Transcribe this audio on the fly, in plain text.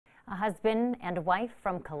A husband and wife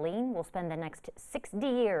from Killeen will spend the next 60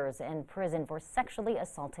 years in prison for sexually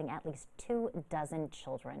assaulting at least 24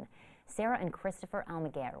 children. Sarah and Christopher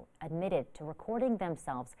Almaguer admitted to recording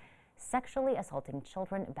themselves sexually assaulting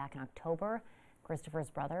children back in October. Christopher's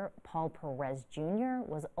brother, Paul Perez Jr.,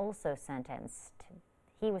 was also sentenced.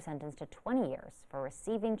 He was sentenced to 20 years for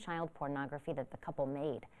receiving child pornography that the couple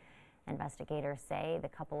made. Investigators say the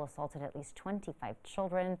couple assaulted at least 25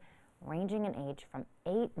 children, ranging in age from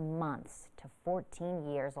 8 months to 14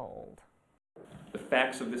 years old. The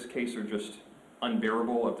facts of this case are just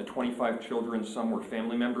unbearable. Of the 25 children, some were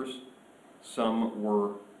family members, some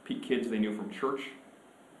were kids they knew from church,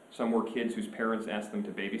 some were kids whose parents asked them to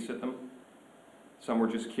babysit them, some were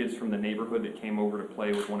just kids from the neighborhood that came over to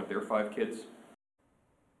play with one of their 5 kids.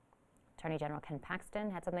 Attorney General Ken Paxton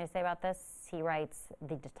had something to say about this. He writes,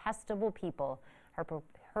 "The detestable people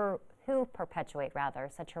who perpetuate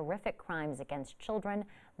such horrific crimes against children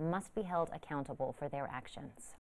must be held accountable for their actions."